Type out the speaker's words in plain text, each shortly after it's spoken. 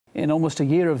In almost a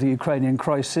year of the Ukrainian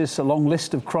crisis, a long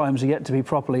list of crimes are yet to be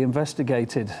properly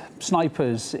investigated.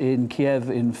 Snipers in Kiev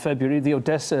in February, the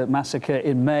Odessa massacre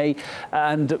in May,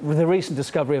 and the recent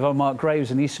discovery of unmarked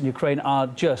graves in eastern Ukraine are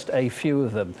just a few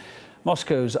of them.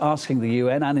 Moscow's asking the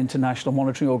UN and international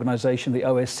monitoring organisation, the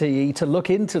OSCE, to look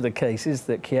into the cases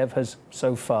that Kiev has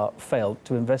so far failed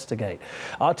to investigate.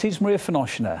 RT's Maria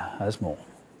Finoshina has more.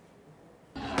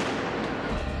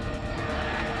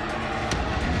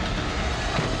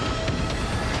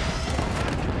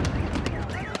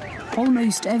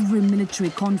 Almost every military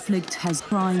conflict has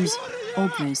crimes,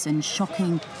 obvious and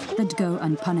shocking, that go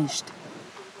unpunished.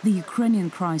 The Ukrainian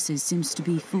crisis seems to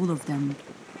be full of them.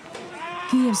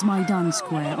 Kiev's Maidan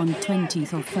Square on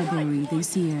 20th of February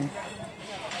this year.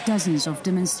 Dozens of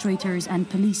demonstrators and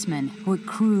policemen were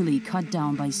cruelly cut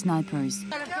down by snipers.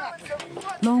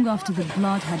 Long after the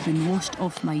blood had been washed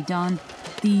off Maidan,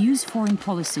 the EU's foreign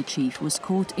policy chief was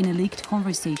caught in a leaked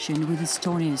conversation with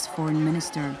Estonia's foreign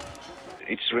minister.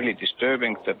 It's really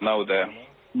disturbing that now the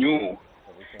new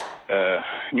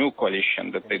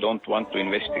coalition, that they don't want to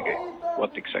investigate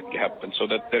what exactly happened, so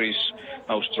that there is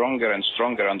now stronger and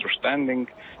stronger understanding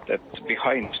that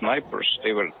behind snipers,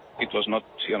 it was not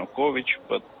Yanukovych,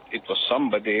 but it was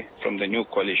somebody from the new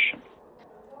coalition.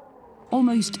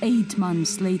 Almost 8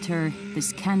 months later, the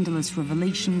scandalous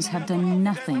revelations have done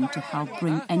nothing to help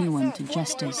bring anyone to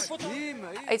justice.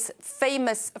 It's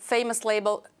famous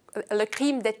label, le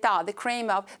crime d'État,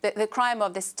 the crime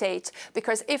of the state,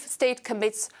 because if state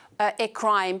commits a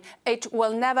crime, it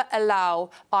will never allow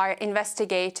our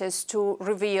investigators to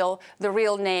reveal the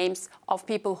real names of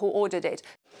people who ordered it.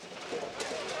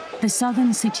 The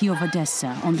southern city of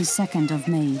Odessa on the 2nd of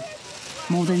May.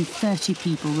 More than 30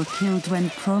 people were killed when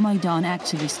pro-Maidan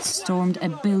activists stormed a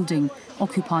building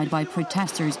occupied by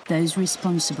protesters. Those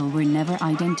responsible were never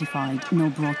identified nor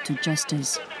brought to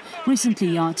justice.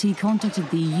 Recently, RT contacted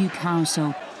the EU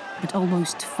Council, but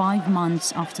almost 5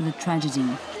 months after the tragedy,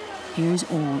 here's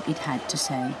all it had to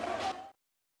say.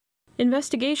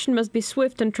 Investigation must be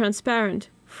swift and transparent,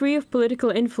 free of political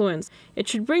influence. It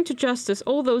should bring to justice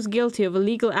all those guilty of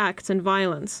illegal acts and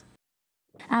violence.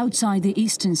 Outside the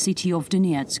eastern city of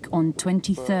Donetsk on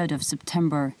 23rd of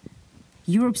September,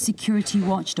 Europe's security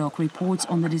watchdog reports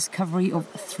on the discovery of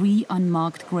 3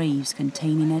 unmarked graves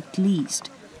containing at least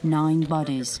 9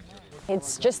 bodies.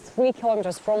 It's just 3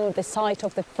 kilometers from the site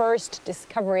of the first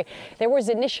discovery. There was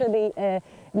initially a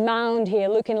mound here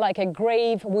looking like a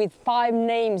grave with 5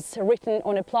 names written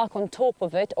on a plaque on top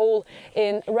of it, all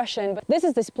in Russian. But this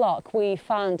is this plaque, we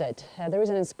found it. There is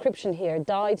an inscription here,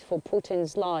 died for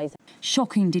Putin's lies.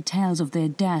 Shocking details of their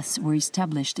deaths were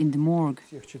established in the morgue.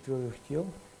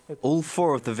 All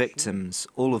 4 of the victims,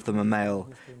 all of them are male,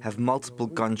 have multiple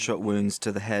gunshot wounds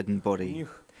to the head and body.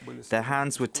 Their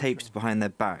hands were taped behind their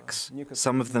backs.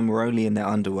 Some of them were only in their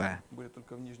underwear.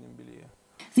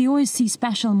 The OSCE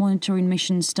Special Monitoring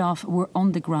Mission staff were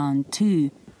on the ground too,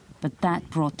 but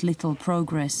that brought little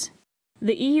progress.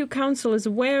 The EU Council is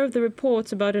aware of the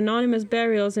reports about anonymous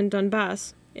burials in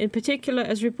Donbass, in particular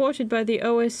as reported by the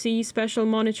OSCE Special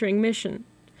Monitoring Mission.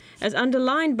 As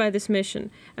underlined by this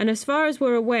mission, and as far as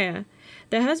we're aware,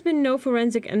 there has been no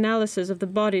forensic analysis of the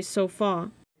bodies so far.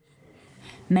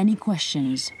 Many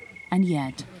questions, and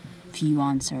yet few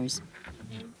answers.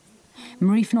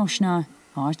 Maria Finoshina,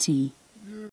 RT.